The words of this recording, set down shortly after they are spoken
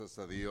Gracias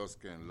a Dios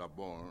que en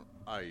Labón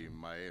hay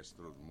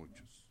maestros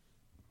muchos.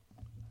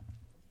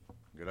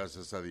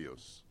 Gracias a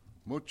Dios.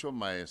 Mucho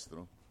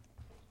maestro.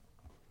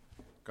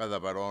 Cada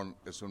varón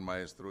es un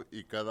maestro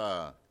y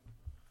cada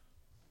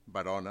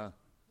varona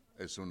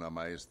es una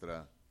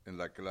maestra en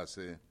la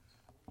clase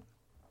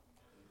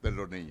de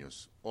los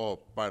niños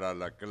o para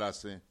la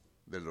clase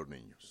de los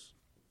niños.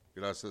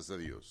 Gracias a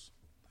Dios.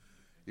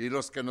 Y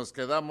los que nos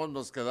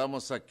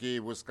quedamos aquí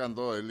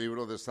buscando el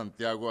libro de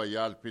Santiago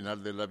allá al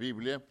final de la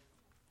Biblia.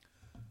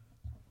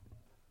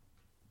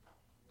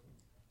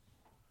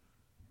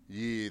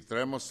 Y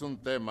traemos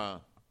un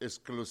tema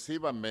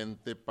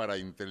exclusivamente para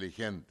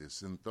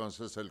inteligentes.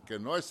 Entonces, el que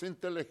no es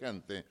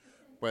inteligente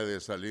puede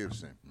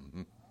salirse.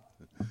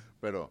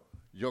 Pero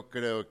yo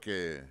creo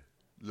que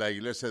la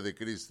Iglesia de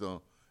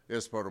Cristo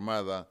es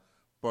formada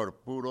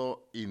por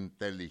puro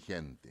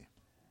inteligente.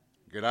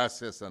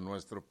 Gracias a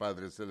nuestro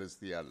Padre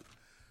Celestial.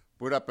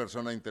 Pura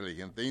persona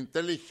inteligente.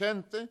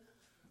 Inteligente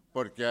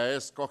porque ha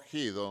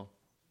escogido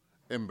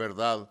en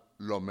verdad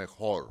lo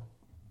mejor.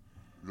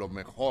 Lo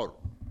mejor.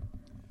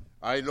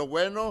 Hay lo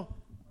bueno,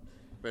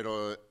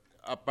 pero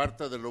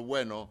aparte de lo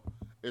bueno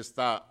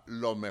está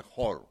lo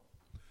mejor.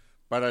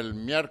 Para el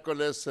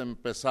miércoles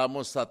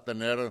empezamos a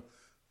tener,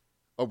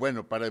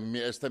 para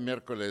este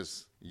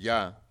miércoles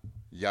ya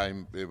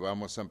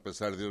vamos a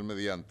empezar Dios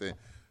mediante,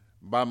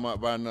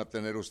 van a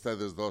tener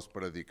ustedes 2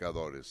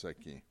 predicadores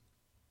aquí.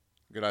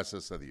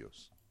 Gracias a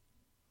Dios.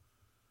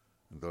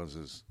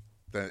 Entonces,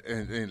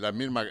 en la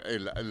misma,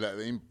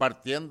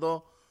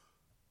 impartiendo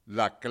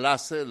la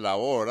clase, la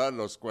hora,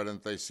 los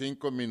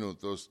 45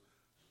 minutos,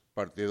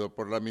 partido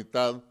por la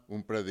mitad,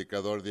 un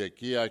predicador de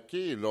aquí a aquí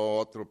y luego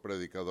otro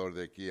predicador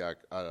de aquí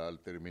al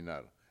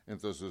terminar.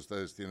 Entonces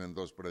ustedes tienen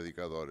 2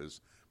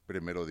 predicadores,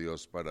 primero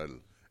Dios, para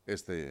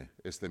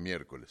este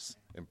miércoles,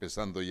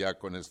 empezando ya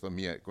con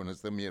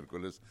este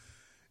miércoles.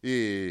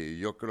 Y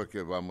yo creo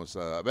que vamos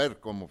a ver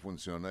cómo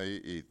funciona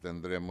y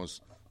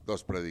tendremos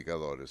 2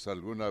 predicadores.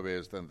 Alguna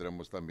vez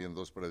tendremos también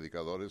 2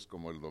 predicadores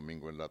como el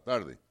domingo en la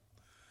tarde.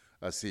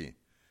 Así,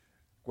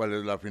 ¿cuál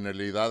es la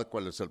finalidad?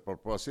 ¿Cuál es el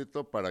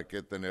propósito? ¿Para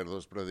qué tener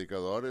 2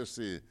 predicadores?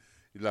 Y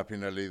la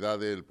finalidad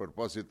del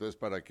propósito es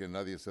para que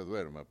nadie se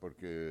duerma,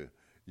 porque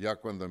ya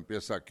cuando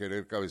empieza a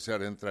querer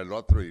cabecear entra el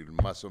otro y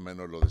más o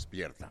menos lo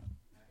despierta.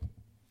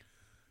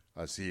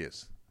 Así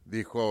es.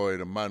 Dijo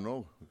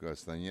hermano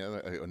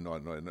Castañeda, no,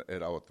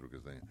 era otro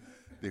Castañeda.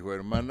 Dijo,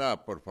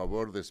 hermana, por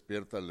favor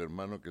despierta al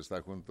hermano que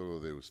está junto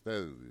de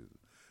usted.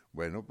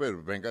 Bueno,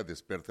 pero venga,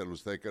 despiértalo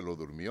usted que lo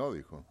durmió,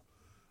 dijo.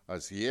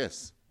 Así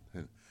es.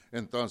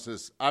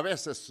 Entonces, a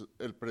veces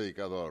el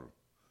predicador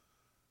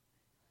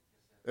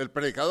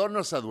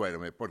no se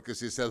duerme, porque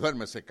si se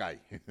duerme se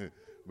cae,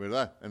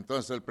 ¿verdad?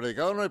 Entonces, el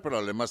predicador no hay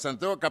problema.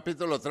 Santiago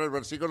capítulo 3,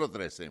 versículo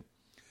 13.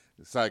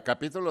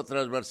 Capítulo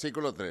 3,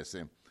 versículo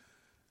 13.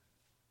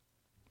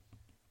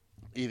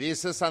 Y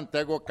dice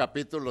Santiago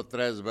capítulo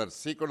 3,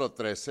 versículo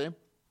 13,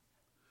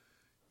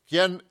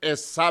 ¿quién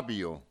es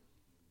sabio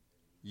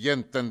y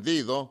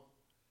entendido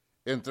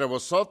entre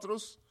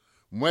vosotros?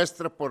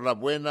 Muestre por la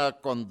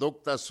buena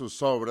conducta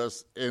sus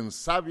obras en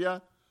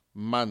sabia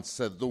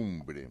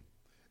mansedumbre.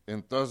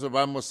 Entonces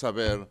vamos a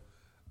ver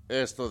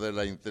esto de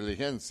la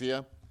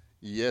inteligencia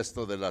y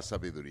esto de la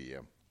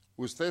sabiduría.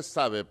 ¿Usted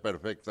sabe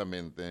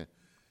perfectamente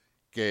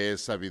qué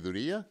es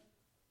sabiduría?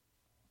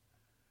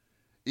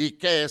 ¿Y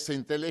qué es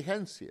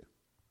inteligencia?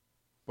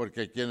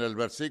 Porque aquí en el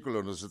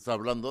versículo nos está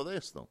hablando de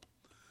esto.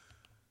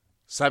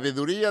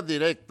 Sabiduría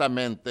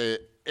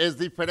directamente es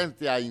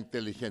diferente a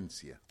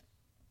inteligencia.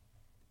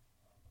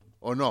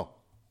 ¿O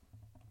no?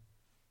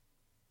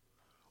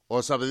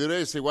 O sabiduría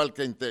es igual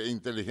que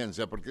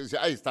inteligencia, porque dice,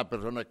 esta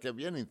persona que es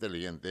bien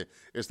inteligente,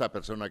 esta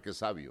persona que es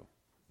sabio.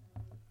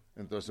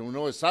 Entonces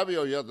uno es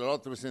sabio y el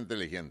otro es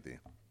inteligente.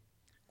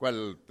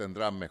 ¿Cuál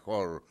tendrá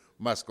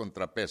más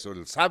contrapeso,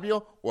 el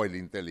sabio o el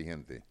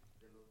inteligente?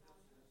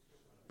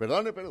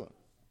 Perdón. O sea que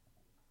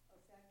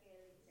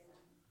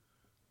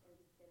el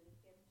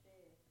inteligente,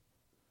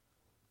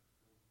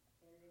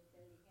 ¿cómo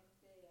se dice?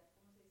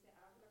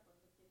 Habla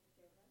cuando tiene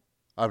que hablar.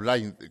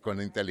 Habla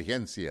con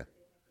inteligencia.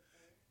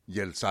 Y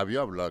el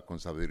sabio habla con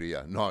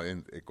sabiduría. No,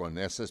 con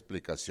esa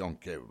explicación,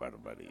 qué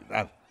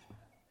barbaridad.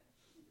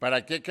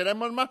 ¿Para qué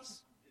queremos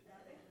más?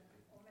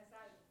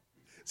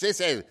 Sí,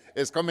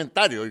 es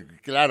comentario,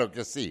 claro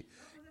que sí.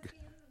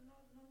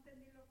 No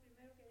entendí lo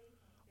primero que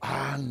dijo.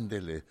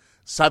 Ándele.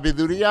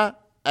 Sabiduría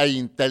e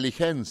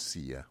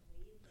inteligencia.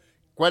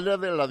 ¿Cuál es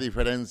la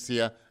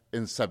diferencia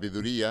en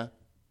sabiduría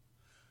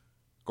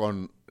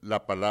con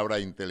la palabra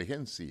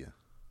inteligencia?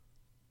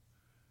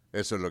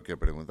 Eso es lo que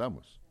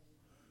preguntamos.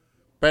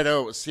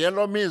 Pero si es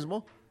lo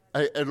mismo,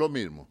 es lo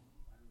mismo.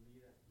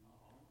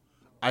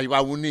 Ahí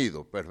va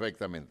unido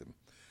perfectamente.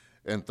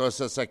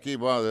 Entonces aquí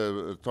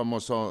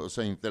somos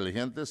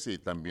inteligentes y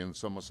también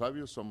somos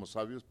sabios,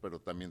 pero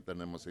también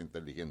tenemos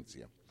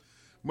inteligencia.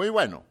 Muy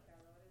bueno,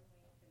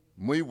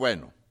 muy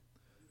bueno.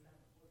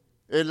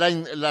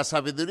 La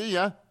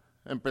sabiduría,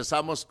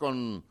 empezamos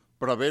con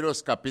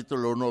Proverbios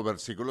capítulo 1,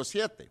 versículo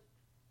 7.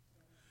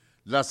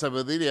 La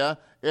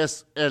sabiduría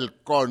es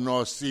el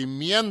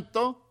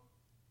conocimiento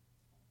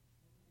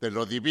de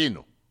lo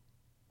divino.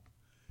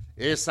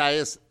 Esa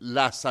es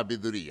la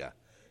sabiduría.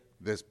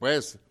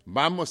 Después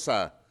vamos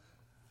a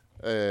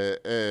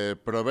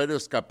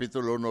Proverbios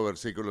capítulo 1,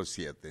 versículo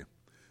 7.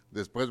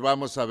 Después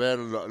vamos a ver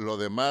lo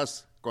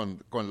demás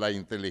con la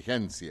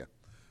inteligencia.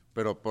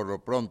 Pero por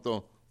lo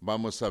pronto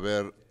vamos a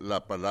ver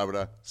la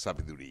palabra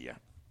sabiduría.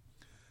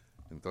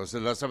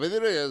 Entonces la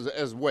sabiduría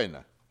es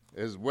buena,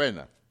 es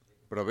buena.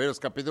 Proverbios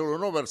capítulo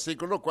 1,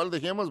 versículo, ¿cuál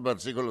dijimos?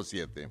 Versículo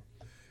 7.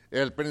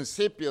 El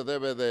principio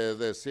debe de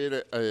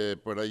decir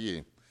por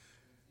allí.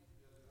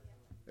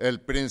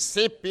 El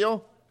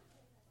principio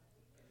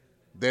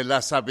de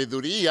la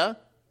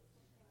sabiduría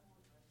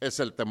es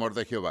el temor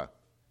de Jehová.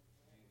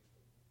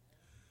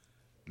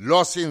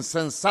 Los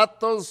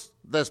insensatos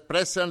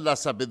desprecian la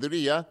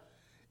sabiduría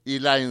y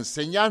la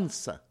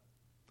enseñanza.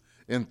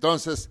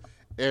 Entonces,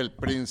 el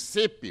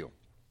principio,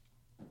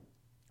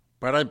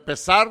 para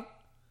empezar,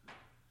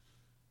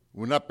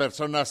 una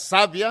persona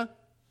sabia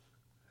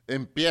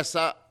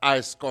empieza a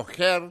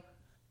escoger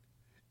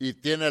y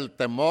tiene el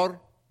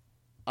temor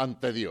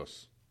ante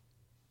Dios.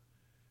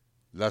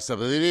 La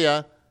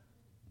sabiduría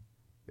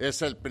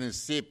es el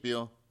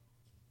principio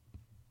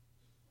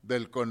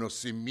del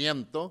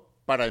conocimiento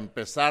para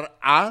empezar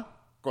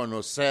a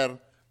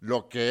conocer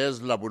lo que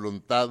es la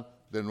voluntad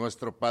de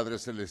nuestro Padre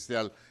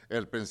Celestial.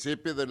 El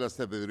principio de la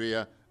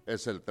sabiduría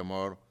es el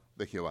temor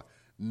de Jehová.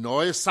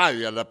 No es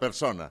sabia la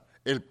persona,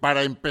 el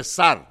para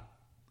empezar.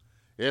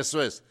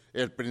 Eso es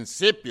el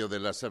principio de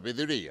la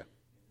sabiduría.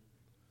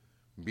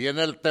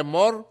 Viene el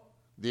temor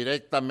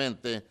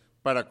directamente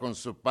para con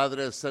su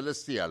Padre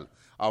Celestial.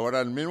 Ahora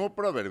el mismo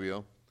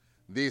proverbio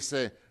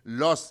dice,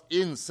 los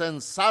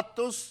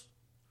insensatos,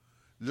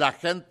 la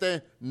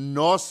gente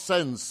no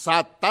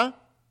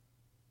sensata,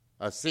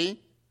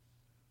 así,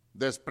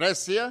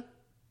 desprecia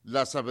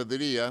la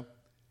sabiduría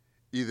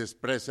y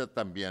desprecia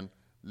también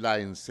la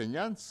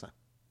enseñanza.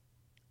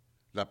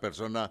 La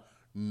persona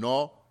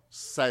no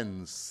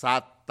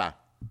sensata.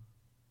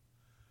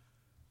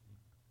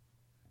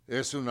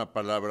 Es una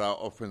palabra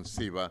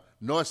ofensiva.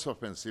 No es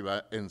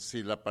ofensiva en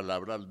sí la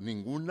palabra.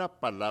 Ninguna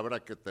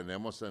palabra que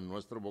tenemos en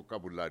nuestro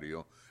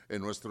vocabulario,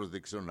 en nuestros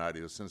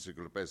diccionarios,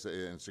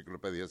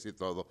 enciclopedias y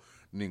todo,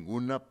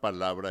 ninguna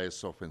palabra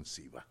es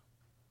ofensiva.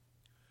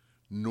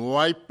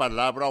 No hay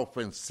palabra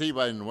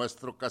ofensiva en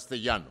nuestro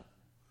castellano.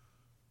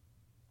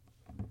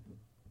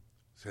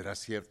 ¿Será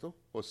cierto?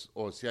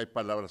 ¿O si hay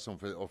palabras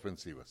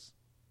ofensivas?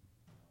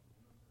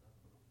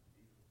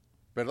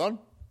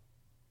 ¿Perdón?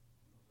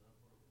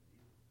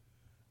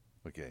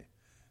 Ok.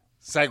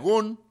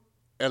 Según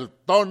el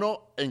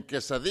tono en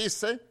que se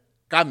dice,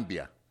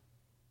 cambia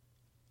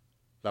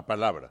la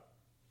palabra.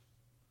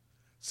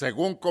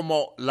 Según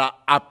como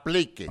la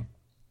aplique.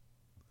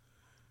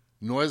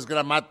 No es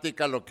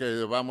gramática lo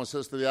que vamos a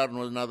estudiar,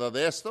 no es nada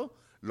de esto.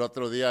 El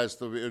otro día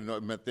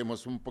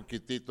metimos un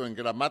poquitito en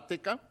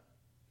gramática.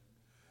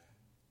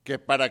 Que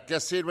para qué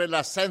sirve el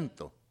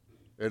acento,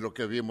 es lo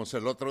que vimos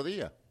el otro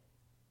día.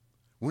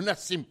 Una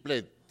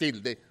simple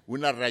tilde,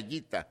 una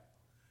rayita.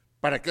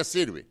 ¿Para qué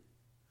sirve?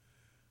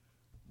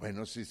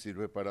 Bueno, sí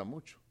sirve para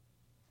mucho.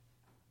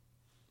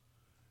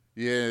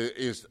 Y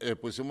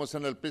pusimos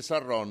en el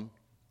pizarrón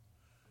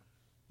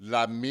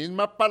la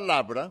misma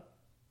palabra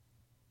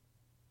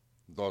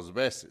 2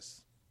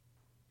 veces.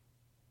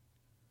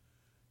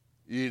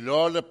 Y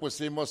luego le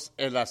pusimos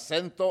el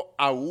acento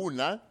a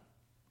una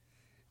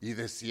y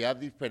decía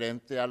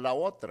diferente a la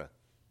otra,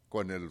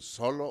 con el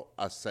solo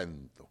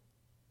acento.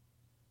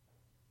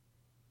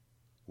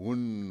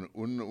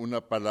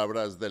 Una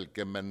palabra es del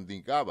que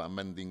mendigaba.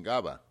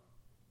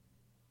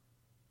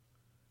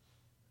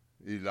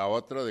 ¿Y la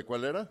otra de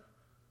cuál era?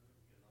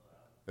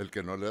 El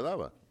que no le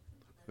daba.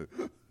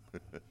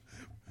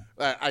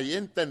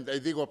 Ahí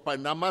digo,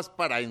 nada más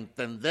para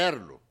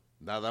entenderlo.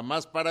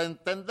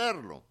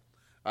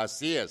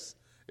 Así es.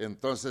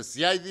 Entonces,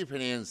 si hay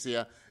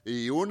diferencia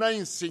y una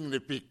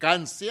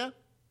insignificancia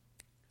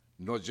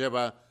nos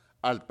lleva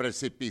al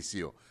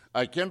precipicio.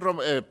 Aquí en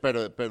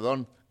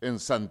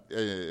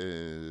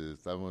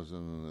estamos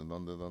en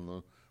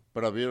 ¿dónde?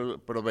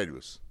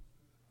 Proverbios.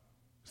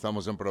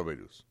 Estamos en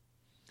Proverbios.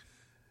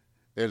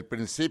 El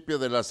principio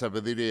de la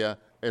sabiduría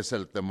es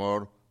el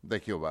temor de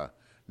Jehová.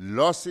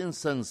 Los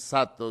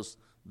insensatos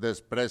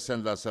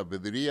desprecian la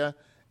sabiduría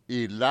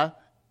y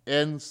la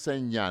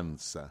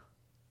enseñanza.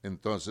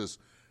 Entonces,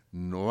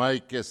 no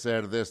hay que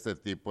ser de este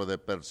tipo de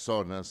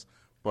personas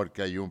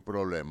porque hay un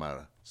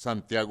problema.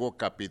 Santiago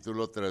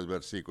capítulo 3,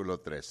 versículo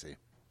 13.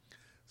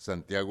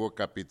 Santiago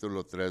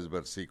capítulo 3,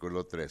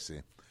 versículo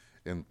 13.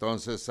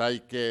 Entonces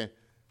hay que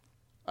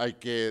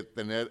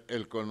tener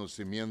el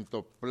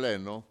conocimiento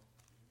pleno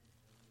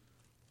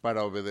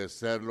para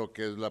obedecer lo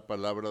que es la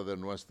palabra de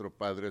nuestro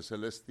Padre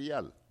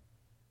Celestial.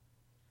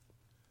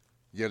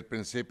 Y el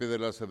principio de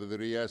la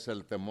sabiduría es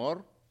el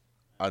temor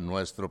a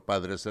nuestro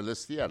Padre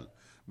Celestial.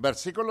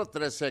 Versículo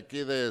 13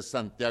 aquí de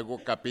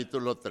Santiago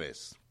capítulo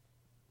 3.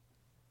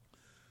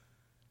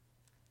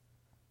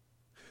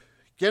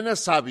 ¿Quién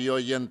es sabio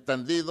y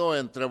entendido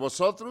entre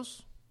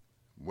vosotros?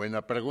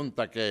 Buena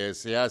pregunta que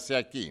se hace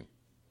aquí.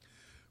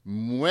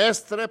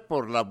 Muestre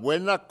por la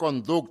buena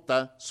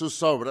conducta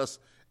sus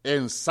obras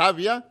en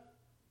sabia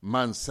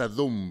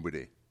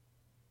mansedumbre.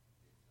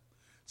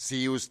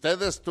 Si usted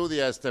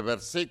estudia este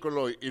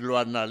versículo y lo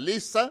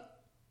analiza,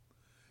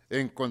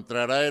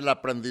 encontrará el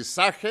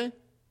aprendizaje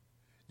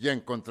y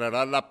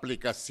encontrará la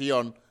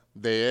aplicación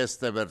de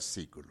este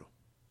versículo.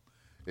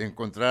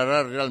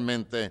 Encontrará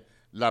realmente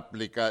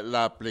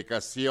la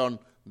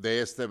aplicación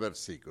de este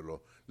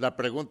versículo. La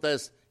pregunta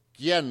es,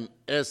 ¿quién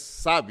es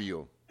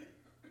sabio?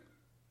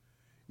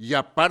 Y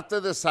aparte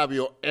de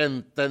sabio,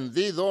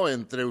 entendido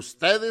entre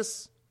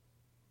ustedes.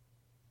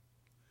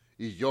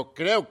 Y yo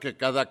creo que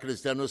cada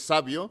cristiano es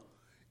sabio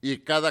y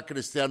cada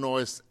cristiano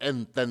es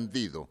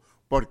entendido,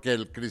 porque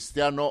el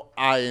cristiano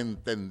ha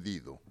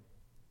entendido.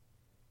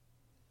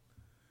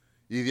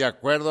 Y de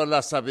acuerdo a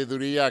la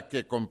sabiduría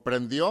que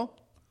comprendió,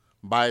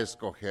 va a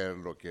escoger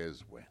lo que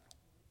es bueno.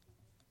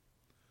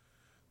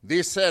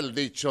 Dice el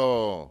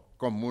dicho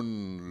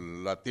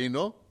común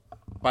latino,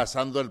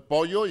 pasando el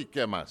pollo y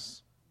 ¿qué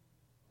más?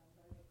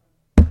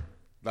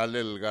 Dale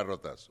el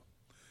garrotazo.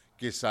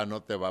 Quizá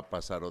no te va a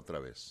pasar otra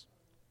vez.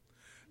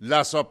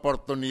 Las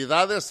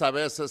oportunidades a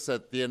veces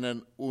se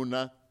tienen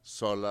una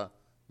sola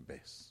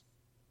vez.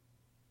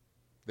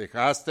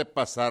 Dejaste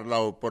pasar la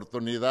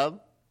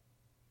oportunidad,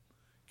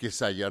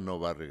 quizá ya no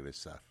va a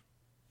regresar.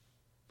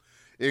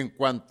 En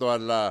cuanto a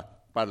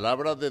la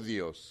palabra de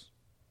Dios,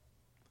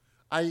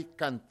 hay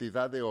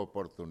cantidad de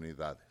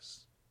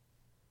oportunidades.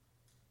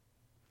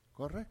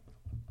 Correcto.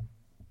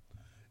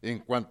 En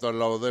cuanto a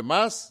lo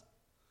demás,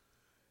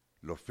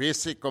 lo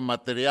físico,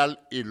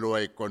 material y lo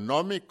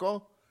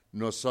económico,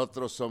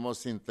 nosotros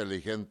somos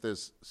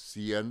inteligentes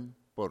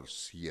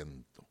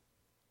 100%.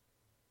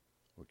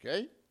 ¿Ok?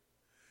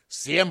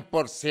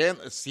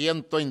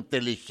 100%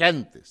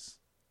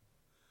 inteligentes.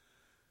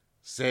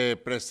 Se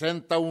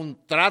presenta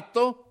un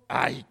trato,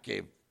 ¡ay,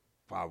 qué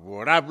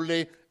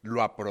favorable!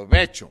 Lo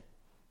aprovecho.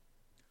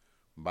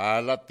 Va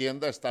a la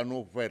tienda, está en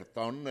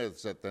ofertón el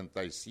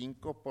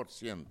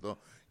 75%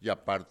 y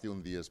aparte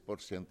un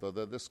 10%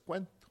 de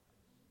descuento.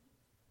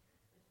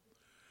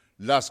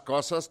 Las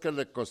cosas que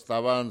le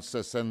costaban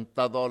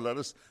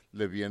 $60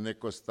 le viene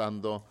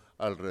costando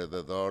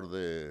alrededor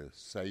de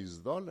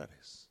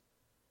 $6.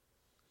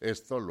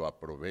 Esto lo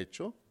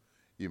aprovecho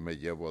y me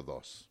llevo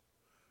 2.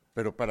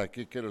 Pero ¿para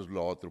qué quieres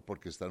lo otro?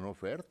 Porque está en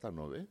oferta,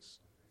 ¿no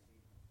ves?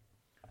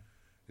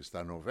 Está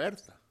en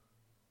oferta.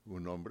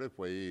 Un hombre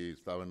fue y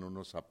estaba en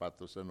unos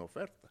zapatos en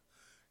oferta.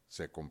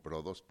 Se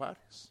compró 2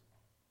 pares.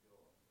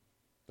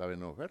 Estaba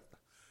en oferta.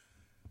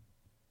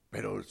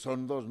 Pero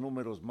son 2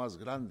 números más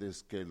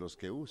grandes que los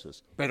que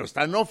uses. Pero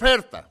está en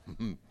oferta.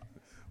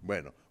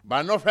 Bueno,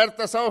 van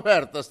ofertas a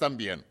ofertas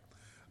también.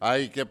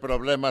 Ay, qué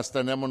problemas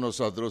tenemos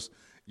nosotros.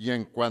 Y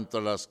en cuanto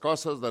a las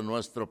cosas de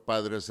nuestro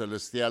Padre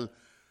Celestial,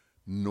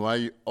 no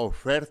hay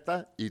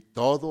oferta y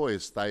todo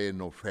está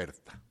en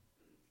oferta.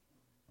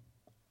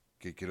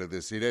 ¿Qué quiere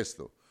decir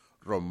esto?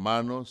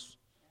 Romanos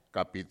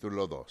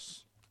capítulo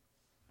 2.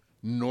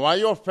 No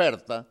hay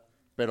oferta,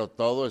 pero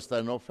todo está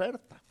en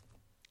oferta.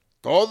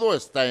 Todo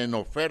está en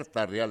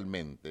oferta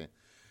realmente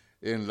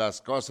en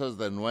las cosas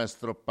de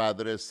nuestro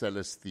Padre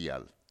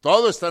Celestial.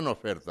 Todo está en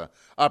oferta.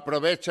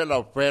 Aprovecha la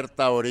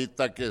oferta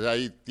ahorita que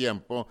hay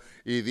tiempo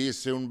y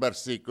dice un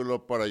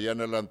versículo por allá en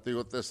el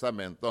Antiguo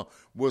Testamento,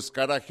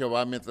 buscar a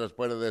Jehová mientras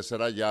puede ser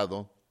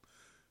hallado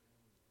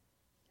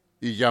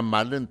y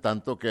llamarle en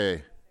tanto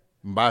que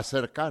va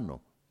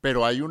cercano.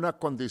 Pero hay una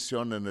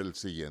condición en el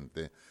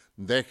siguiente,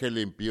 deje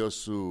limpio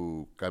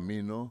su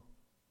camino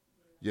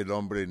y el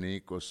hombre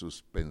inicuo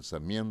sus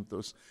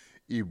pensamientos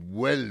y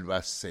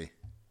vuélvase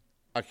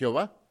a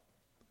Jehová.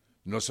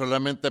 No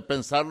solamente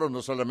pensarlo,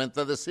 no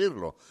solamente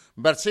decirlo.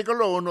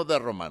 Versículo 1 de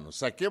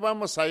Romanos. Aquí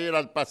vamos a ir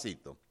al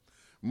pasito.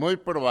 Muy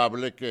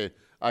probable que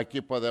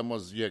aquí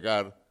podemos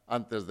llegar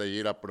antes de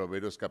ir a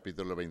Proverbios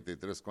capítulo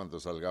 23 cuando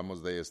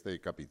salgamos de este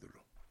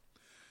capítulo.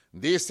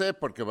 Dice,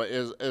 porque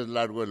es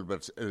largo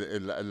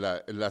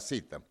la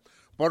cita,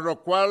 por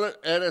lo cual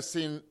eres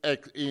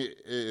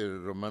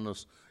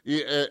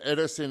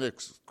eres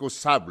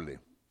inexcusable.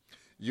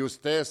 Y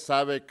usted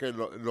sabe que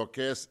lo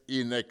que es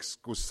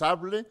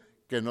inexcusable,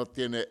 que no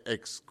tiene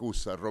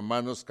excusa.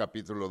 Romanos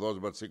capítulo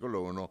 2, versículo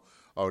 1,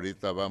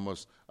 ahorita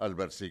vamos al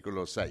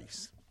versículo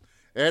 6.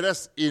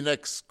 Eres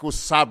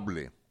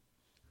inexcusable.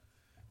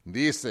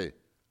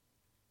 Dice,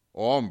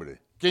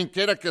 hombre, quien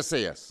quiera que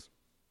seas,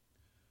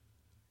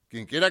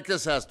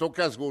 tú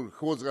que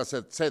juzgas,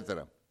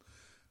 etcétera.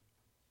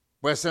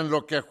 Pues en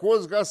lo que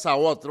juzgas a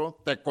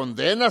otro, te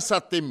condenas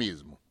a ti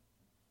mismo.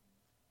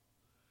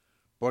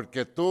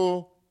 Porque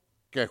tú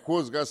que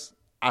juzgas,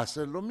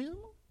 haces lo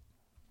mismo.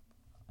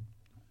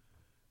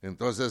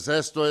 Entonces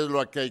esto es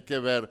lo que hay que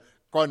ver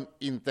con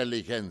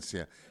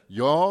inteligencia.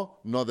 Yo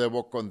no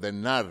debo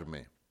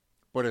condenarme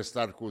por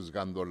estar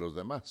juzgando a los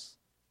demás.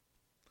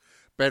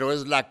 Pero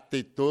es la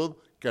actitud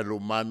que el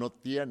humano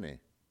tiene.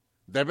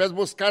 Debes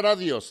buscar a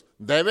Dios.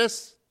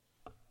 ¿Debes?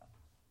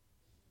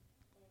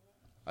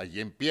 Allí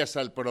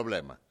empieza el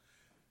problema.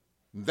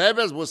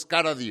 Debes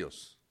buscar a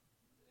Dios.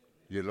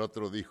 Y el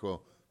otro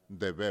dijo,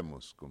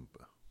 debemos,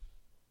 compa.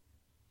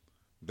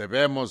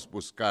 Debemos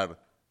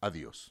buscar a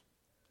Dios.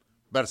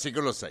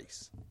 Versículo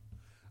 6.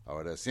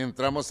 Ahora sí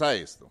entramos a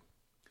esto.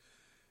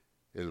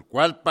 El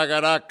cual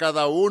pagará a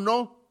cada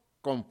uno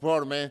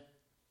conforme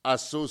a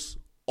sus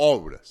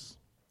obras.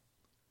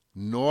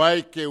 No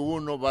hay que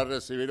uno va a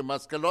recibir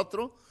más que el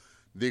otro,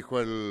 dijo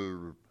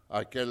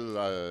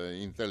aquel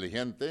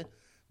inteligente,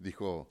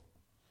 dijo,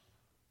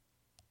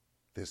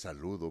 te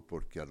saludo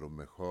porque a lo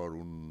mejor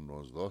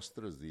unos 2,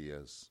 3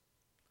 días,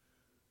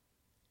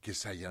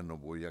 quizá ya no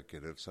voy a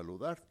querer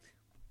saludarte.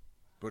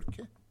 ¿Por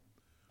qué?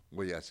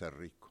 Voy a ser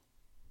rico.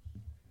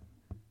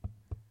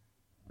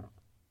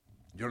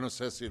 Yo no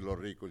sé si los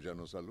ricos ya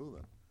no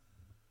saludan,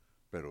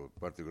 pero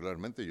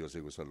particularmente yo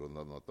sigo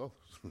saludando a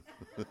todos.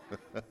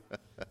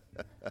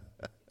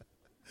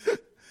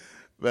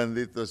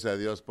 Bendito sea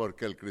Dios,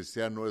 porque el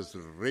cristiano es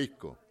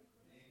rico.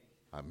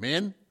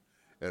 Amén.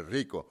 Es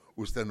rico.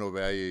 Usted no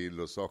ve ahí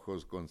los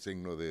ojos con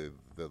signo de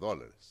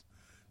dólares.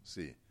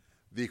 Sí.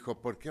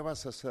 Dijo, ¿por qué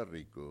vas a ser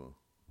rico?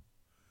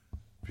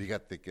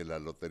 Fíjate que la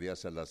lotería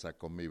se la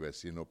sacó mi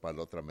vecino, para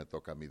la otra me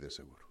toca a mí de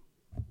seguro.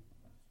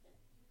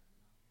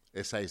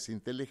 Esa es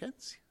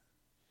inteligencia.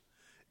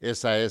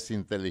 Esa es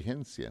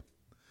inteligencia.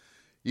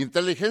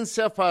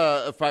 Inteligencia,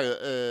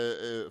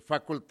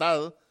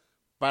 facultad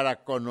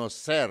para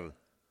conocer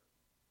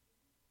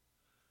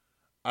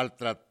al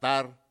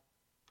tratar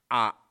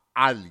a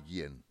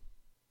alguien.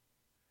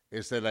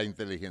 Esa es la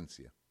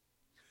inteligencia.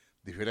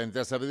 Diferente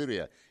a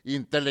sabiduría.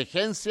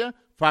 Inteligencia,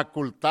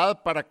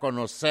 facultad para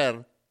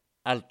conocer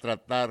al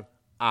tratar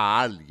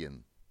a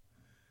alguien.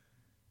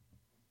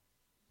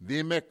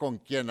 Dime con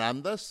quién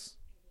andas.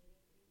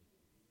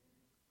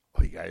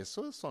 Oiga,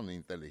 esos son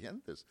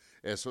inteligentes.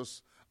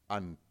 Esos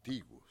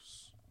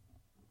antiguos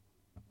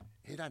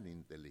eran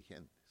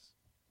inteligentes.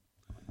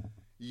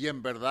 Y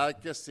en verdad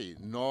que sí.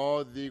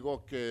 No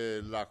digo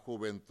que la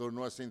juventud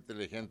no es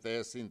inteligente,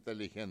 es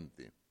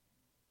inteligente.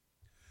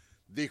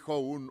 Dijo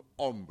un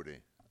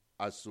hombre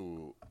a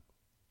sus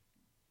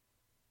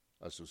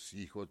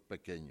hijos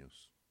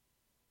pequeños.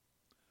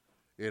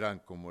 Eran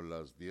como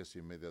las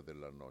 10:30 de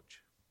la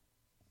noche.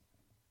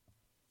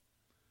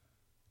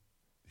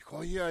 Dijo,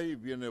 oye, ahí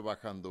viene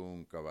bajando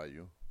un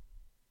caballo.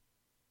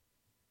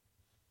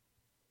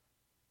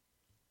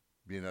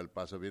 Viene al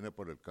paso, viene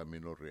por el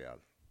camino real.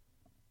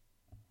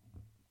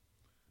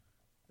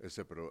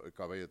 El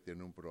caballo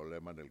tiene un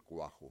problema en el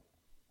cuajo.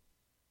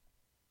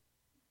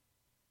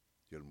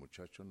 Y el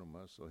muchacho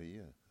nomás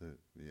oía.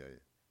 Y ahí,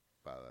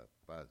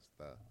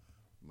 basta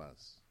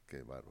más,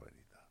 qué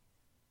barbaridad.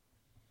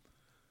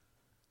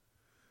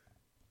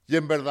 Y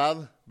en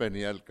verdad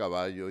venía el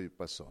caballo y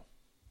pasó.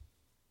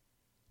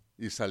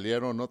 Y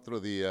salieron otro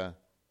día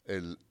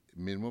el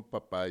mismo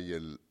papá y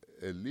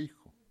el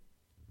hijo.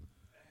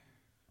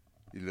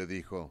 Y le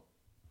dijo,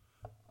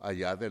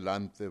 allá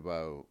adelante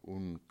va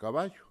un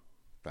caballo.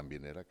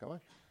 También era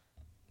caballo.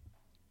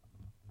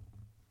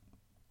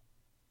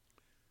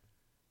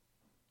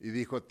 Y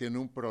dijo, tiene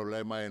un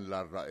problema en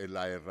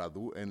la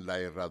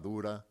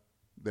herradura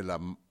de la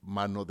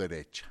mano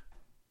derecha,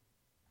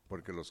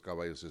 porque los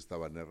caballos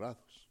estaban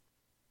errados.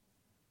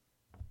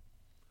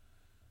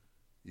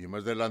 Y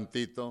más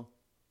adelantito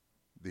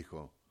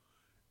dijo,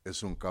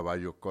 es un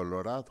caballo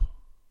colorado.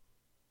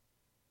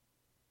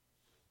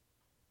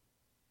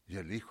 Y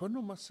el hijo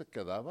nomás se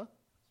quedaba.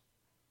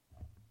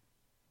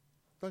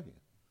 Está bien.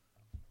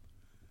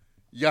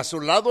 Y a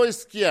su lado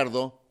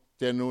izquierdo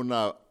tiene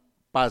una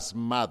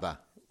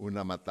pasmada,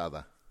 una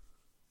matada.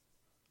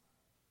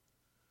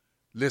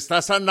 Le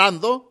está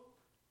sanando,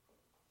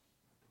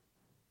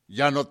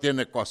 ya no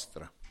tiene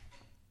costra.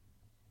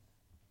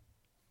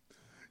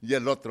 Y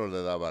el otro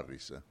le daba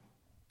risa.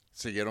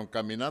 Siguieron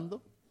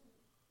caminando.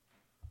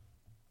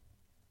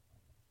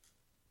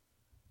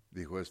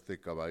 Dijo, este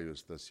caballo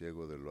está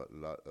ciego del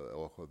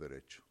ojo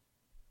derecho.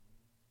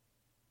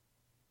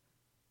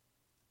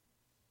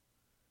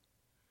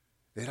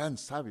 ¿Eran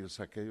sabios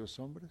aquellos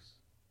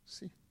hombres?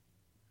 Sí.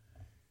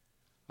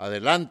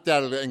 Adelante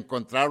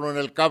encontraron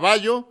el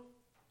caballo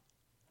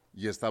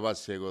y estaba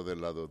ciego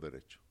del lado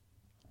derecho,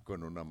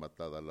 con una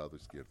matada al lado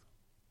izquierdo.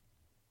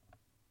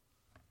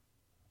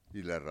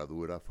 Y la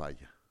herradura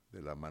falla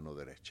de la mano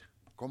derecha.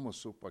 ¿Cómo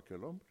supo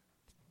aquel hombre?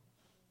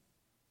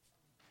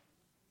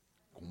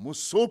 ¿Cómo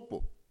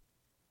supo?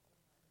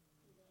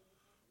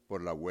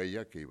 Por la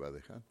huella que iba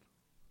dejando.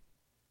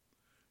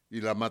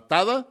 ¿Y la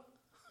matada?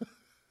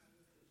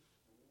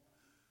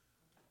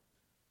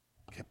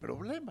 ¿Qué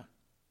problema?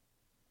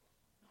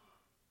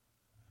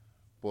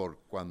 Por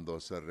cuando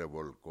se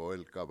revolcó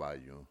el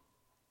caballo.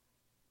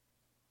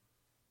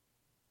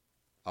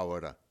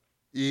 Ahora,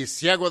 ¿y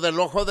ciego del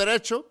ojo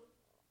derecho?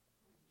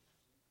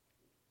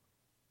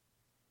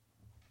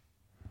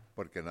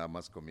 Porque nada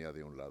más comía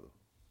de un lado.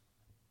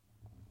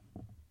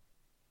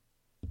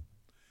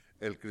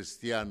 El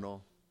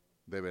cristiano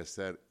debe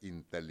ser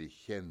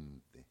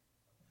inteligente.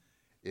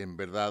 En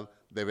verdad,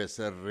 debe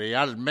ser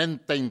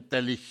realmente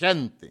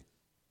inteligente.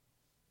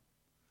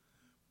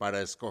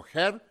 para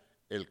escoger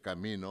el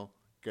camino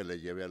que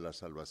le lleve a la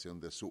salvación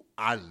de su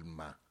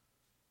alma.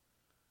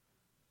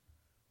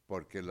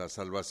 Porque la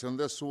salvación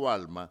de su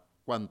alma,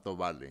 ¿cuánto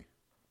vale?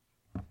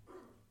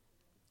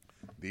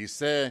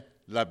 Dice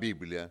la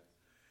Biblia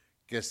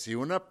que si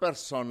una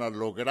persona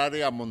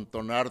lograre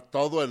amontonar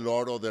todo el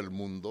oro del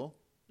mundo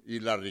y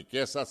las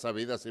riquezas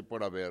habidas y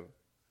por haber,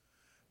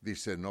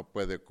 dice, no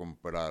puede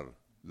comprar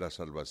la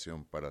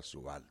salvación para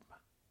su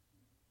alma.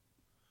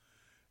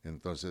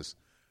 Entonces,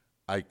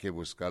 hay que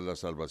buscar la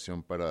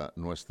salvación para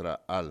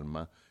nuestra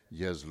alma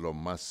y es lo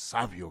más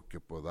sabio que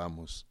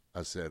podamos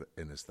hacer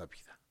en esta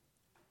vida.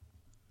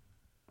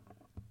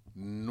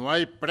 No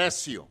hay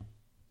precio,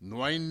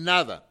 no hay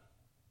nada.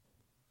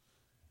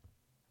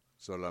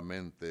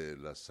 Solamente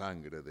la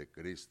sangre de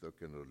Cristo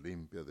que nos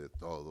limpia de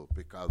todo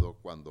pecado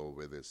cuando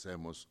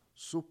obedecemos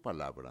su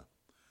palabra.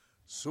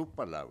 Su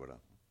palabra.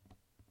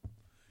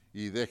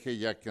 Y deje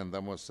ya que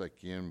andamos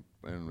aquí en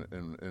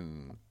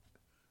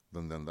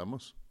 ¿dónde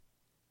andamos?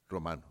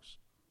 Romanos.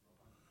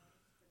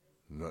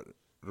 No,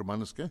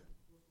 ¿Romanos qué?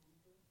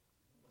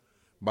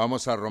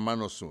 Vamos a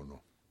Romanos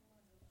 1.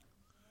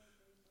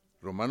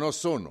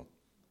 Romanos 1.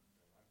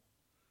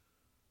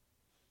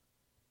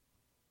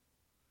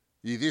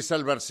 Y dice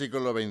el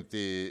versículo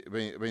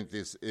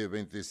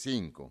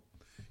 25,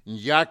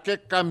 ya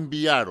que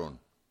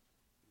cambiaron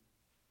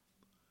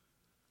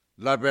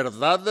la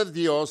verdad de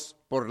Dios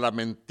por la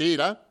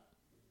mentira.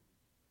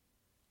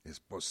 ¿Es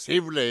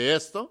posible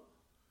esto?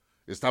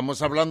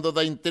 Estamos hablando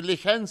de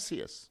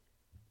inteligencias,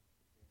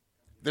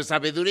 de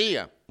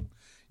sabiduría.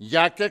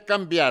 Ya que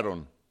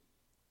cambiaron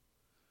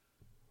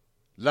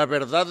la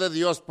verdad de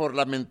Dios por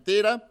la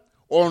mentira,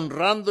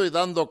 honrando y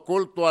dando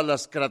culto a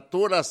las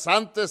criaturas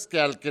antes que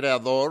al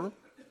Creador,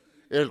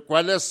 el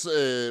cual es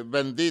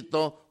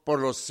bendito por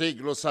los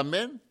siglos.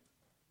 Amén.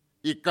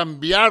 Y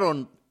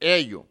cambiaron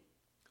ello.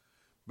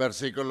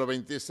 Versículo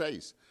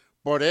 26.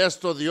 Por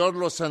esto Dios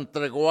los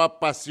entregó a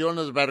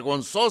pasiones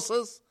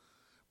vergonzosas,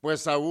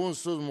 pues aún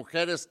sus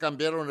mujeres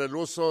cambiaron el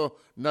uso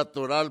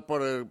natural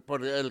por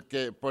el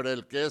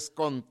que es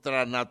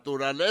contra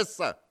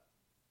naturaleza.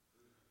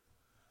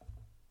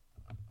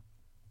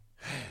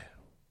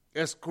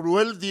 Es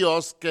cruel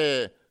Dios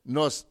que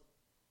nos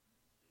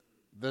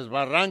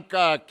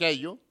desbarranca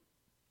aquello.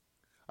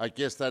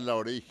 Aquí está el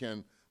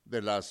origen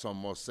de las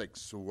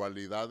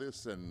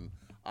homosexualidades en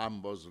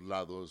ambos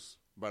lados,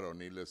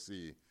 varoniles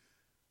y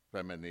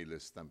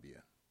femeniles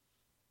también.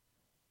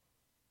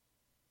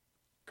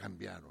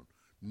 Cambiaron.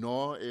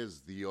 No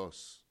es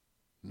Dios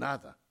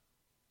nada.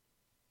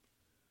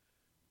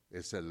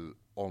 Es el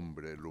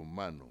hombre, el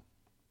humano.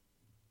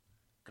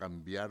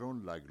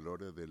 Cambiaron la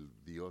gloria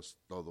del Dios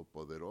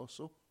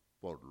Todopoderoso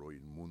por lo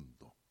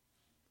inmundo.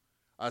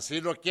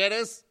 ¿Así lo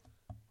quieres?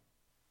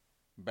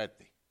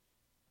 Vete,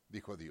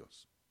 dijo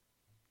Dios.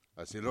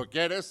 ¿Así lo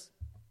quieres?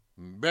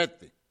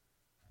 Vete.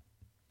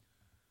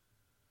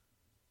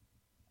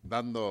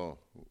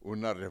 Dando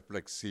una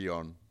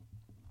reflexión,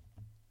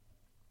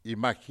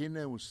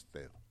 imagine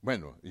usted,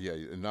 bueno, y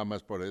nada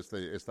más por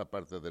esta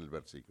parte del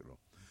versículo,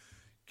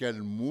 que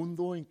el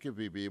mundo en que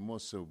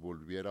vivimos se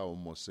volviera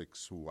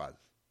homosexual.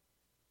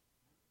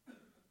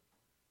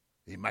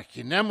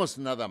 Imaginemos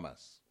nada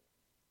más.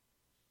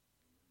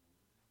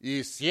 Y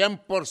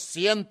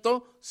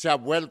 100% se ha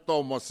vuelto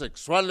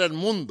homosexual el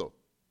mundo.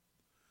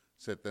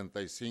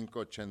 75,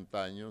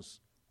 80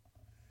 años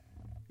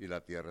y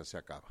la tierra se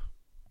acaba.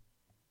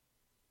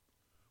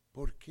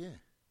 ¿Por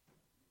qué?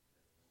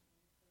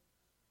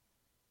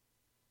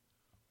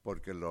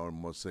 Porque lo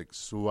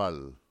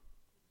homosexual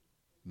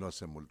no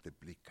se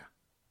multiplica,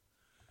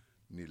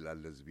 ni la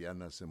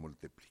lesbiana se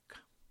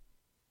multiplica.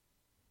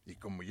 Y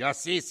como ya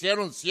se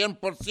hicieron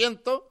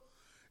 100%,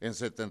 en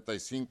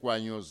 75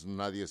 años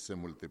nadie se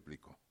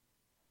multiplicó.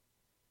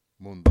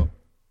 Mundo,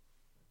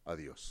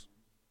 adiós.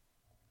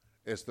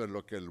 Esto es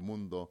lo que el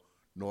mundo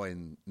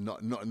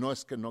no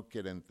es que no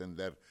quiere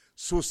entender.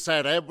 Su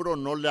cerebro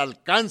no le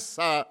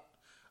alcanza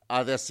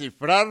a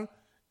descifrar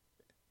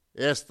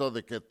esto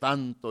de que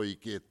tanto y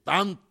que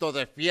tanto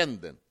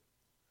defienden.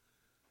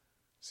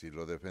 Si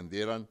lo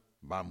defendieran,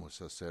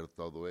 vamos a hacer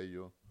todo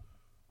ello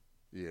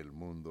y el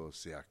mundo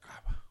se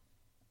acaba.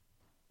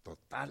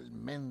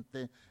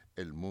 Totalmente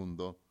el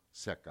mundo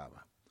se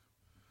acaba.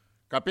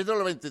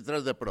 Capítulo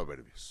 23 de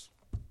Proverbios.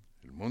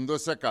 El mundo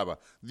se acaba.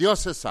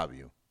 Dios es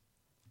sabio.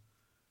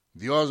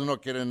 Dios no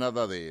quiere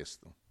nada de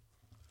esto.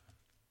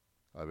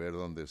 A ver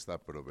dónde está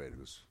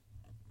Proverbios.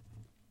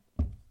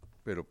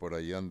 Pero por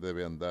allá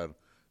debe andar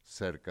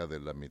cerca de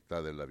la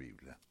mitad de la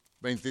Biblia.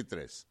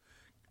 23.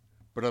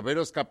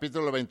 Proverbios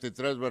capítulo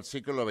 23,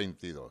 versículo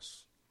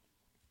 22.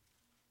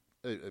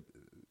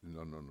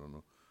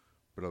 No.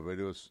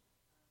 Proverbios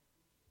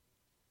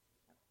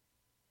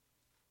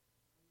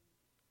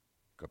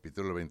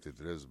capítulo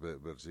 23,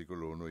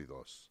 versículo 1 y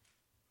 2.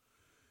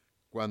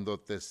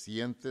 Cuando te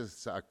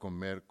sientes a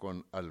comer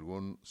con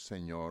algún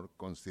señor,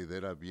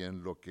 considera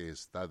bien lo que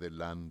está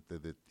delante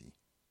de ti.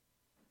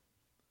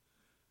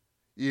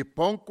 Y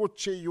pon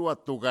cuchillo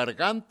a tu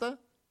garganta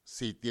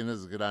si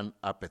tienes gran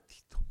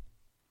apetito.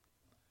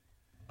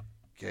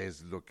 ¿Qué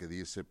es lo que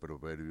dice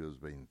Proverbios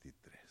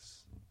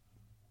 23?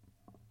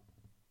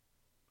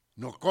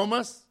 ¿No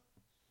comas?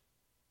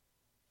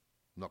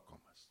 No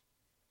comas.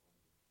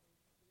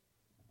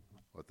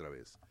 Otra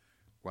vez,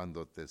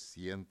 cuando te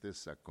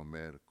sientes a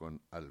comer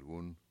con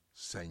algún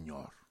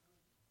señor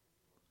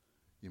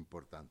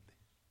importante.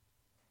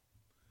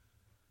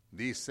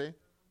 Dice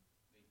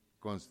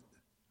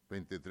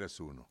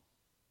 23.1.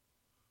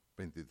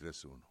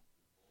 23.1.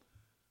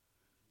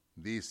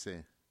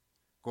 Dice,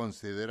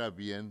 considera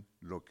bien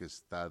lo que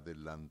está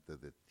delante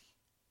de ti.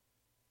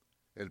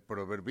 El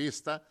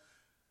proverbista,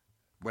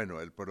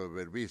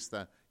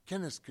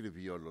 ¿quién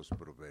escribió los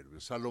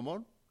proverbios?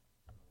 ¿Salomón?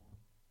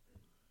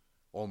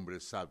 Hombre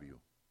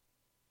sabio.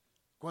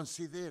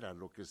 Considera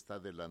lo que está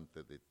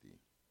delante de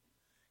ti.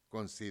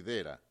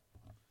 Considera,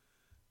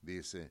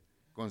 dice,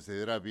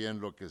 considera bien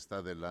lo que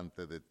está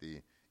delante de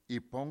ti y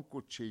pon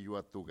cuchillo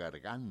a tu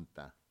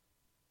garganta.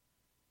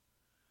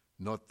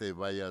 No te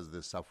vayas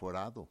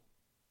desaforado.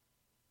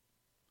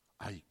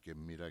 Ay, que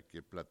mira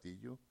qué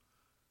platillo.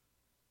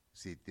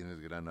 Si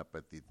tienes gran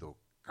apetito,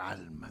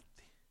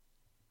 cálmate.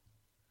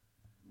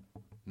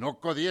 No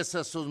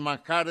codieces sus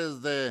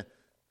manjares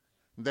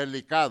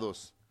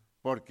delicados,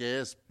 porque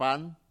es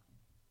pan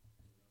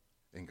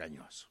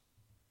engañoso.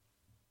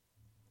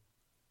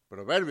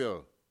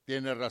 Proverbio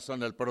tiene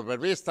razón, el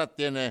proverbista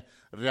tiene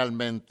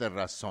realmente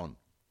razón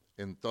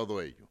en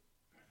todo ello.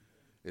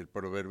 El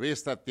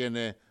proverbista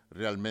tiene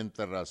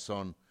realmente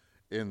razón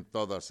en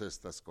todas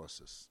estas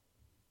cosas.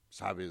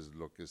 ¿Sabes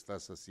lo que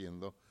estás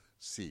haciendo?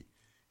 Sí,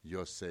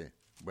 yo sé.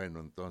 Bueno,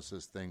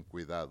 entonces ten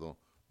cuidado,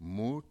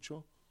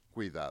 mucho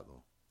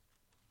cuidado.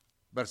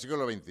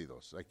 Versículo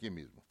 22, aquí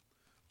mismo.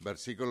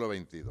 Versículo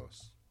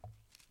 22.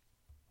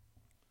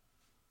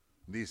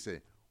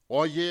 Dice,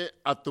 oye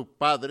a tu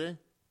padre,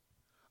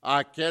 a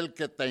aquel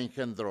que te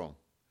engendró,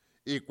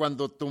 y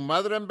cuando tu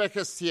madre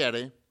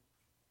envejeciere,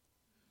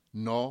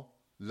 no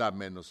la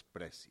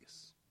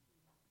menosprecies.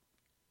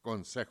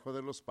 Consejo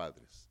de los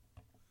padres.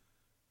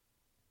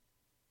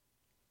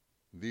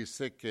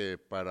 Dice que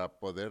para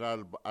poder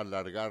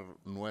alargar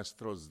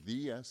nuestros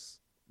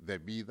días de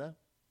vida,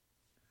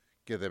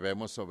 que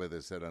debemos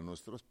obedecer a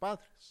nuestros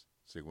padres,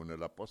 según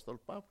el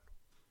apóstol Pablo.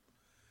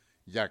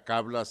 Y acá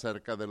habla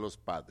acerca de los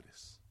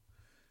padres.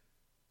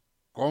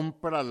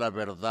 Compra la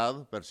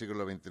verdad,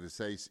 versículo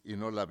 26, y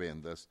no la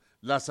vendas.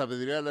 La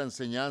sabiduría, la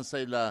enseñanza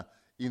y la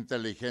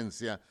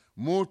inteligencia.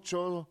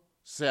 Mucho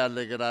se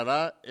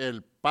alegrará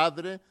el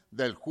padre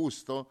del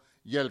justo,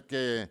 y el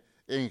que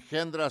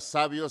engendra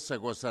sabios se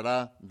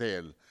gozará de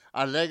él.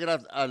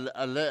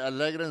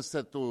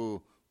 Alégrense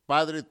tu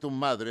padre y tu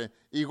madre,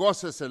 y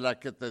gócese la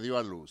que te dio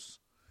a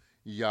luz.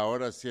 Y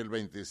ahora sí el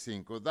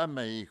 25,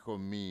 dame, hijo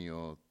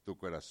mío, tu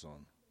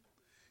corazón,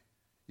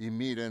 y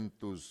miren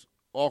tus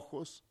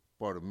ojos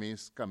por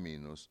mis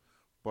caminos,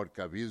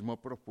 porque abismo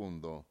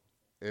profundo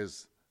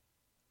es.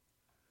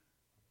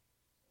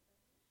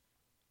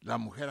 La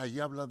mujer, allí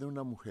habla de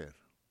una mujer,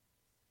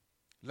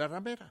 la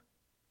ramera,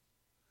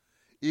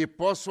 y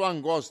pozo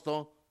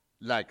angosto,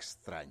 la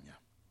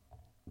extraña.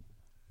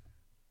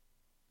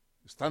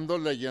 Estando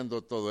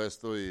leyendo todo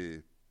esto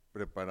y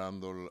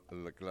preparando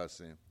la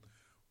clase,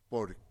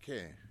 ¿por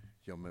qué?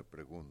 Yo me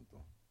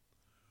pregunto,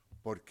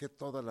 ¿por qué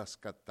todas las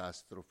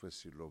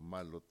catástrofes y lo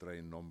malo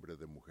traen nombre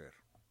de mujer?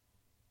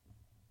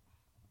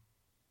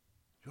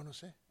 Yo no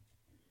sé.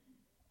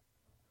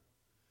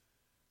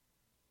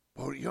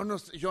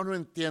 Yo no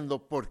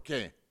entiendo por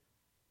qué.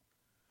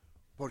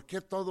 ¿Por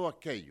qué todo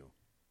aquello?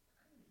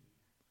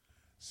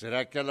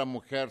 ¿Será que a la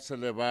mujer se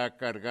le va a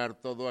cargar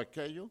todo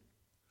aquello?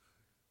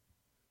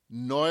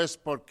 No es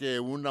porque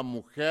una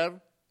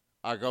mujer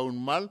haga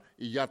un mal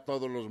y ya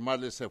todos los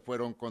males se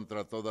fueron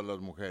contra todas las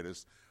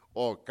mujeres.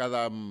 O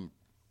cada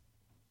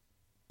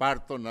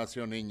parto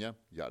nació niña,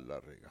 ya la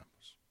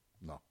regamos.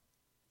 No,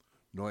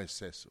 no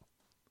es eso.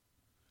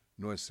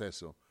 No es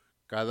eso.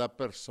 Cada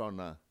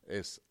persona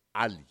es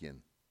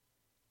alguien.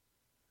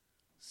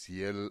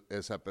 Si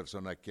esa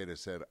persona quiere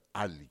ser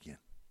alguien.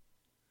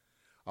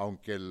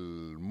 Aunque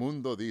el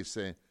mundo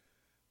dice,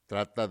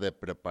 trata de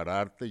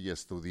prepararte y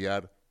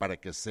estudiar para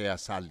que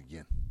seas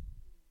alguien.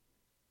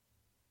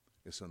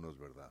 Eso no es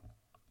verdad.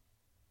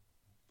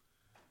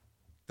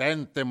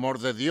 Ten temor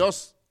de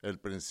Dios. El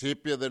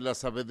principio de la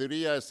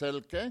sabiduría es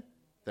el ¿qué?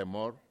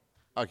 Temor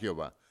a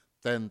Jehová.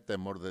 Ten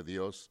temor de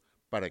Dios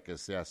para que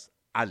seas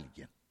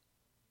alguien.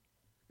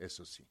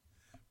 Eso sí,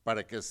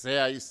 para que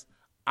seáis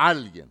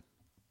alguien.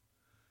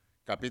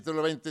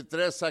 Capítulo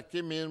 23,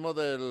 aquí mismo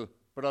del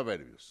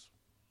Proverbios.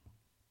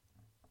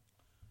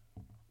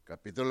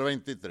 Capítulo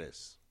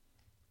 23.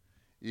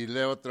 Y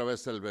leo otra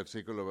vez el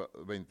versículo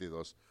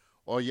 22.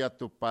 Oye a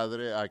tu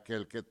padre,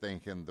 aquel que te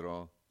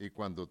engendró, y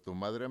cuando tu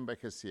madre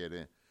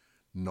envejeciere,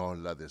 no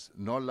la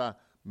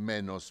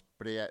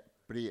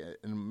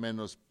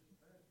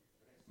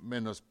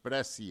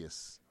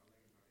menosprecies.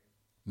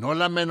 No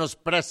la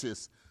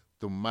menosprecies.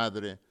 Tu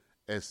madre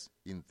es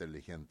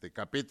inteligente.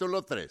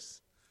 Capítulo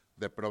 3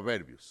 de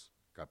Proverbios.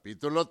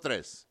 Capítulo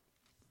 3.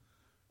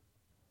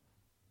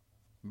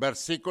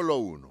 Versículo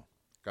 1.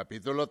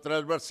 Capítulo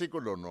 3,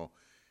 versículo 1.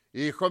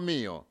 Hijo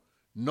mío,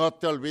 no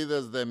te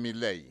olvides de mi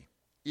ley,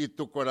 y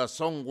tu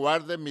corazón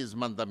guarde mis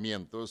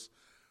mandamientos,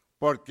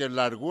 porque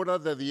largura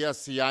de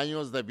días y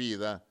años de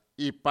vida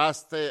y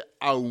paz te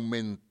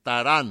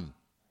aumentarán.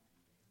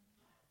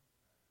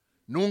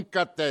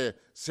 Nunca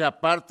se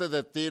aparte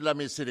de ti la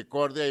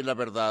misericordia y la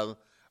verdad.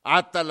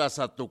 Átalas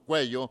a tu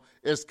cuello,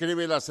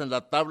 escríbelas en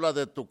la tabla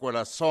de tu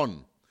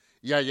corazón,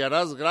 y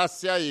hallarás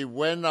gracia y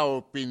buena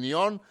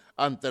opinión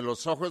ante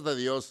los ojos de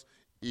Dios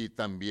y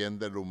también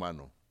del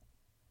humano.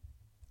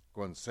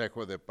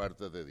 Consejo de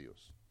parte de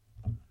Dios.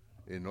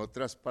 En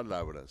otras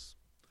palabras,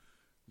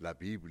 la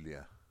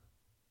Biblia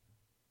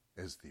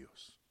es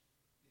Dios.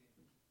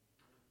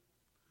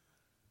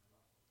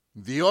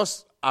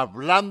 Dios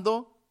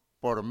hablando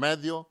por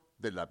medio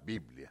de la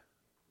Biblia.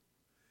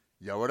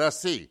 Y ahora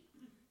sí,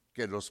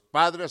 que los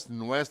padres,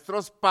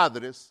 nuestros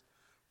padres,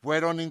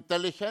 fueron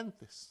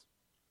inteligentes.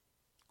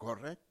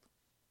 Correcto.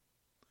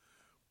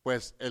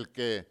 Pues el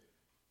que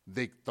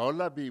dictó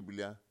la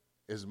Biblia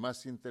es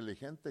más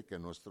inteligente que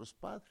nuestros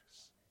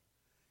padres.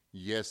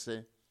 Y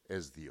ese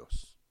es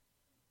Dios.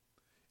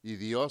 Y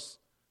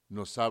Dios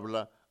nos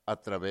habla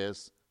a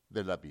través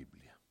de la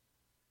Biblia.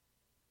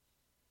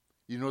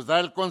 Y nos da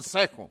el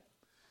consejo.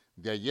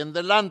 De allí en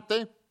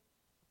adelante,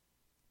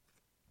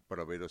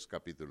 Proverbios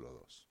capítulo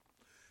 2.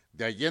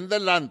 De allí en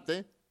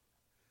adelante,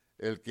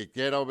 el que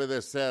quiera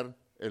obedecer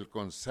el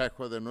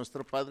consejo de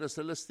nuestro Padre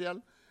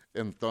Celestial,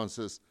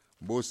 entonces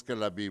busque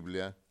la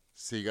Biblia,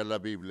 siga la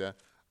Biblia,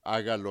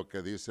 haga lo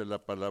que dice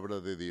la palabra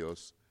de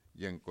Dios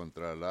y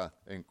encontrará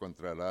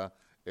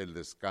el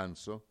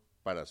descanso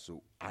para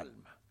su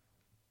alma.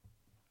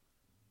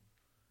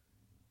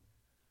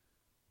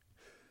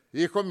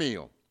 Hijo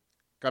mío,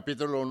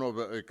 capítulo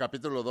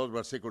 2,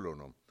 versículo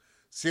 1.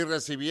 Si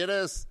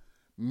recibieres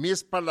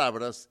mis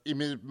palabras y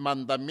mis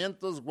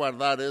mandamientos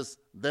guardares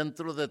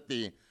dentro de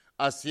ti,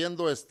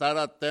 haciendo estar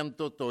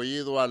atento tu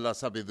oído a la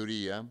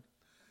sabiduría,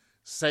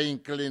 si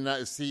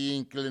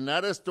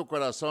inclinares tu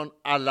corazón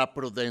a la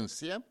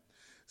prudencia,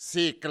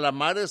 si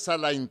clamares a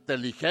la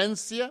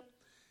inteligencia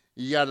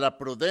y a la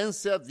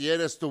prudencia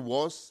dieres tu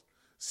voz,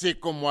 si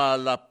como a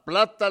la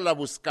plata la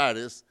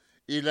buscares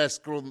y la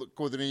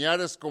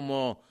escudriñares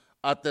como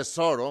a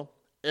tesoro,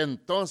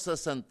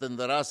 entonces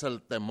entenderás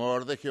el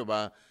temor de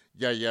Jehová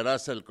y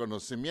hallarás el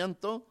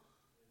conocimiento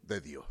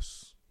de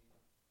Dios.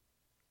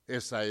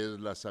 Esa es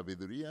la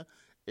sabiduría,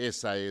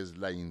 esa es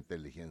la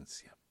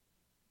inteligencia.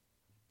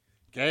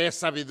 ¿Qué es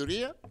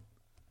sabiduría?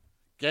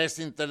 ¿Qué es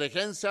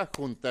inteligencia?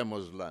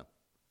 Juntémosla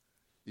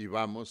y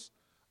vamos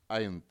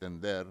a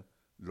entender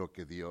lo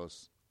que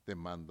Dios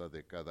demanda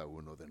de cada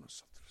uno de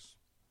nosotros.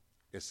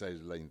 Esa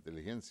es la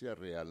inteligencia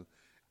real,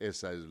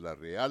 esa es la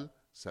real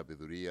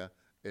sabiduría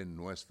en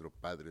nuestro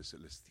Padre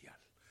Celestial.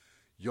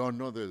 Yo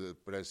no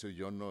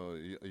desprecio,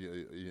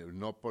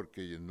 no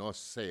porque no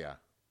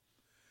sea,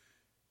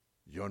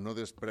 yo no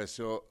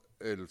desprecio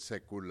el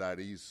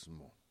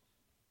secularismo.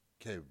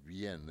 Qué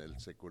bien el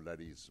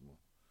secularismo,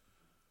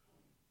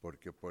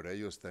 porque por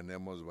ellos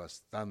tenemos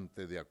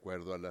bastante de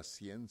acuerdo a la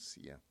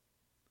ciencia.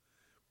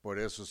 Por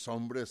esos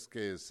hombres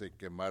que se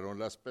quemaron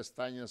las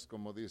pestañas,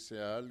 como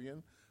dice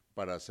alguien,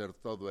 para hacer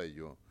todo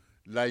ello.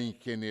 La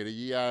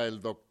ingeniería,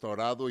 el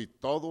doctorado y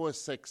todo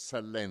es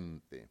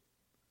excelente.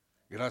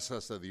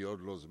 Gracias a Dios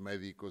los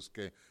médicos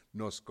que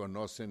nos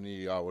conocen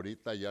y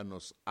ahorita ya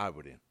nos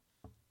abren.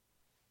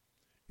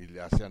 Y le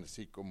hacen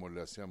así como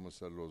le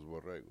hacíamos a los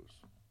borregos.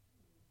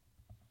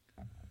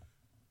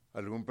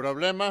 ¿Algún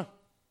problema?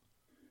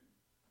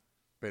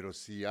 Pero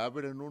si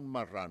abren un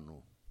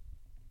marrano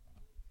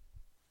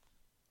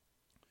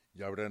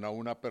y abren a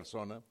una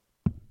persona,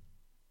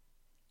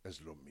 es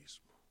lo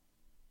mismo.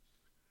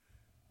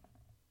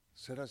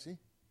 ¿Será así?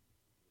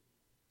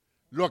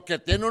 Lo que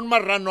tiene un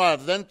marrano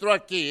adentro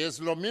aquí es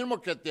lo mismo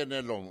que tiene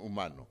el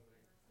humano.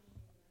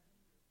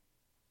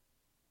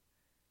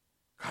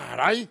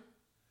 ¡Caray!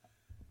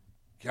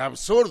 ¡Qué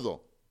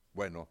absurdo!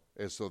 Bueno,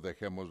 eso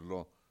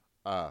dejémoslo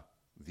a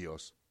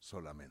Dios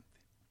solamente.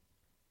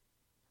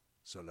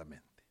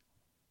 Solamente.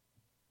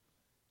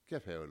 Qué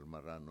feo el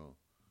marrano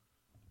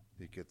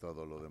y que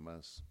todo lo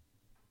demás.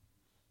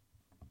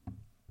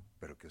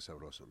 Pero qué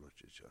sabrosos los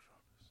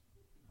chicharrones.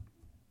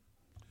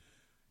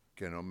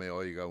 Que no me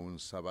oiga un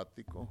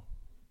sabático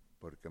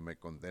porque me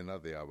condena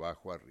de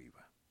abajo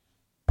arriba.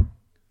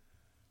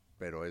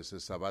 Pero ese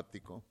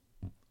sabático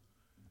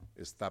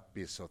está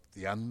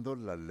pisoteando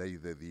la ley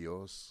de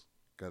Dios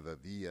cada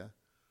día,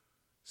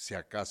 si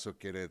acaso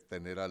quiere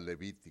tener al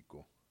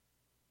Levítico,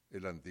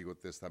 el Antiguo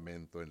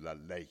Testamento, en la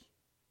ley.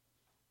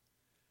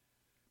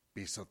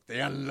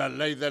 Pisotean la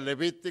ley del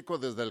Levítico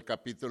desde el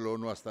capítulo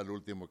 1 hasta el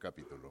último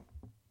capítulo.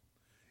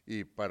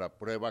 Y para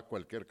prueba,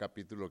 cualquier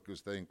capítulo que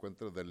usted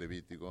encuentre del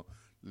Levítico,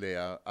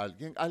 lea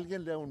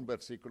alguien lea un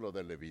versículo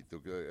del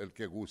Levítico, el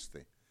que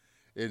guste.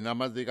 Nada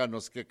más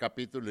díganos qué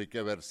capítulo y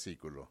qué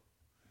versículo.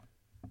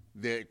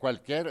 De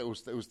cualquier,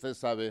 usted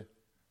sabe,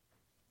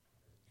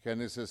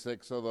 Génesis,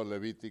 Éxodo,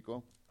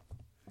 Levítico.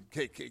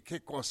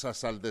 ¿Qué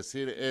cosas al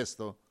decir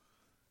esto?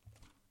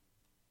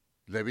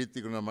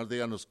 Levítico, nomás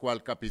díganos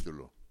cuál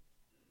capítulo.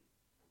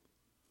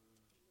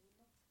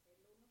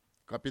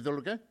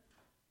 ¿Capítulo qué?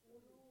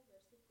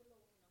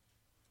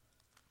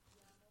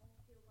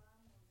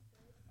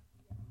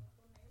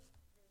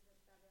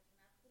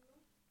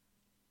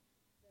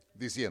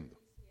 Diciendo.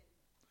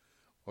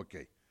 Ok.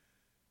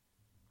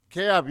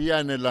 ¿Qué había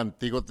en el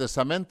Antiguo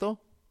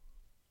Testamento?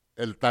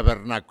 El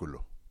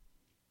tabernáculo.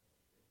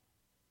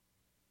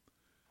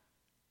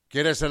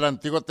 ¿Quieres el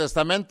Antiguo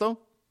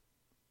Testamento?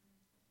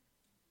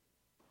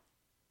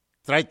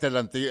 Tráete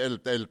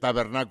el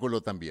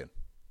tabernáculo también.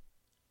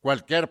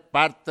 Cualquier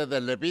parte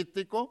del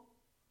Levítico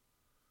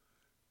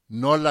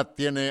no la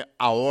tiene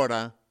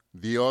ahora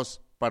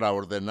Dios para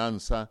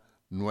ordenanza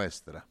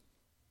nuestra.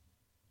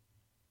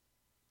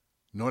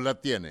 No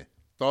la tiene.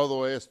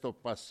 Todo esto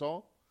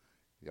pasó,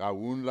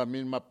 aún la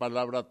misma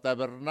palabra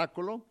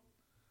tabernáculo,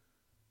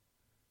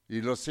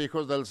 y los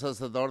hijos del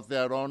sacerdote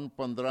Aarón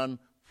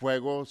pondrán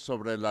fuego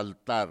sobre el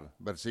altar,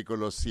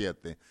 versículo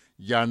 7.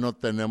 Ya no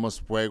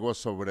tenemos fuego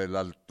sobre el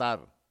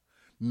altar.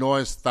 No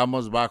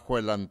estamos bajo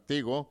el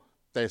Antiguo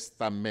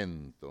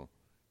Testamento.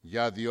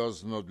 Ya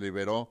Dios nos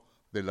liberó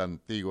del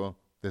Antiguo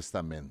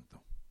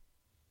Testamento.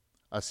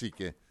 Así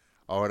que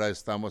ahora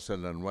estamos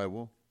en el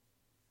Nuevo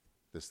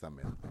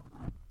Testamento.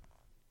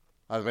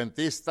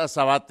 Adventista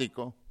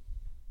sabático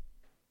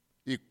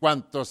y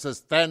cuantos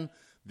estén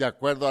de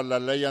acuerdo a la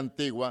ley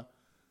antigua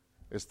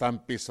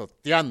están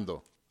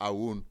pisoteando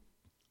aún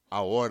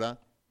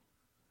ahora,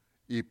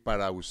 y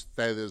para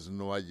ustedes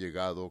no ha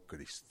llegado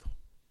Cristo.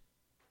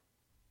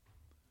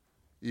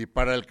 Y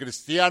para el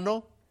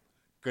cristiano,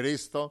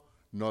 Cristo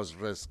nos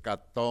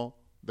rescató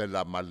de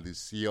la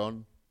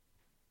maldición,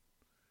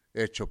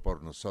 hecho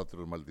por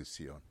nosotros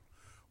maldición,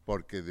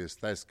 porque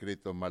está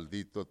escrito: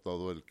 maldito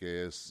todo el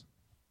que es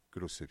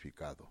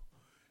crucificado.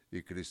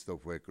 Y Cristo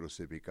fue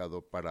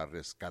crucificado para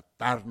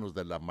rescatarnos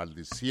de la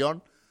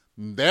maldición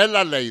de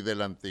la ley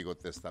del Antiguo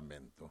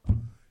Testamento.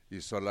 Y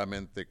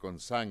solamente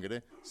con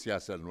sangre se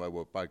hace el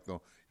nuevo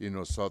pacto, y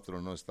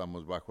nosotros no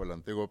estamos bajo el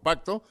antiguo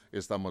pacto,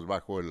 estamos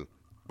bajo el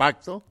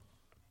pacto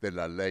de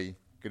la ley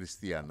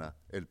cristiana,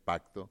 el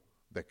pacto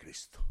de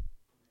Cristo.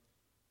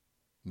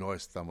 No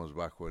estamos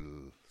bajo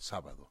el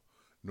sábado,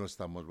 no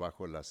estamos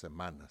bajo las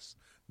semanas,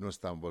 no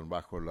estamos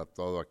bajo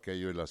todo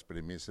aquello y las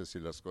primicias y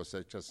las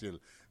cosechas y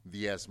el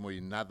diezmo y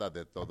nada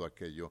de todo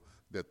aquello.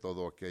 De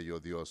todo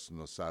aquello Dios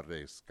nos ha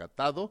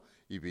rescatado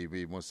y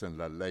vivimos en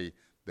la ley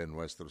de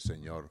nuestro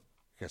Señor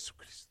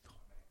Jesucristo.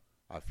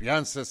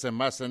 Afiáncese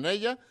más en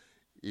ella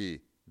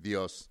y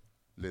Dios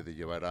le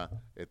llevará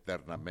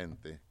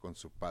eternamente con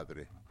su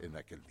Padre en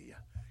aquel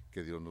día.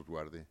 Que Dios nos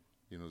guarde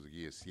y nos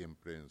guíe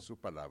siempre en su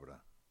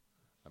palabra.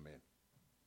 Amén.